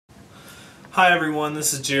Hi everyone,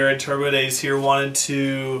 this is Jared Turbo Days here. Wanted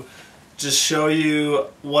to just show you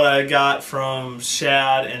what I got from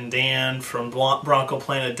Shad and Dan from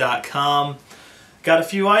BroncoPlanet.com. Got a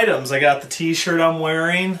few items. I got the t-shirt I'm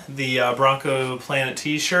wearing, the Bronco Planet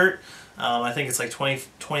t-shirt. I think it's like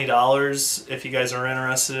 $20 if you guys are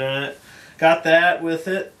interested in it. Got that with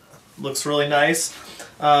it. Looks really nice.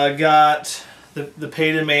 Got the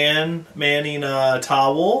Painted Manning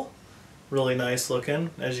towel. Really nice looking,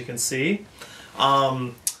 as you can see.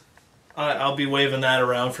 I'll be waving that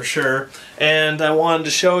around for sure. And I wanted to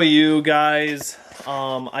show you guys,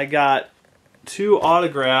 I got two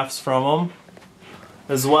autographs from them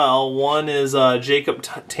as well. One is Jacob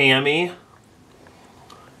Tammy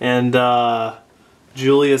and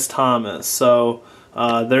Julius Thomas. So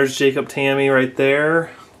there's Jacob Tammy right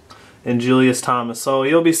there and Julius Thomas. So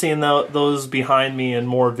you'll be seeing those behind me in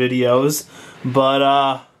more videos.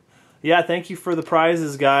 But yeah, thank you for the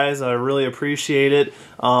prizes, guys. I really appreciate it.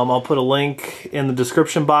 I'll put a link in the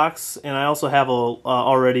description box, and I also have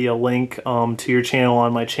already a link to your channel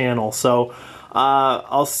on my channel. So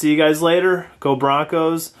I'll see you guys later. Go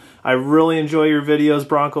Broncos! I really enjoy your videos,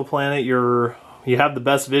 Bronco Planet. You have the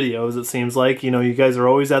best videos, it seems like. You know, you guys are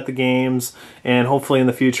always at the games, and hopefully in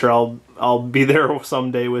the future I'll be there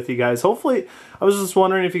someday with you guys. Hopefully, I was just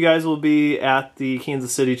wondering if you guys will be at the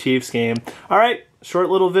Kansas City Chiefs game. All right.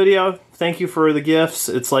 Short little video. Thank you for the gifts.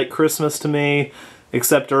 It's like Christmas to me,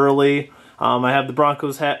 except early. I have the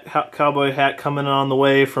Broncos cowboy hat coming on the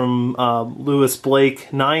way from Lewis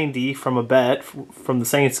Blake 90 from a bet from the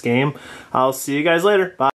Saints game. I'll see you guys later. Bye.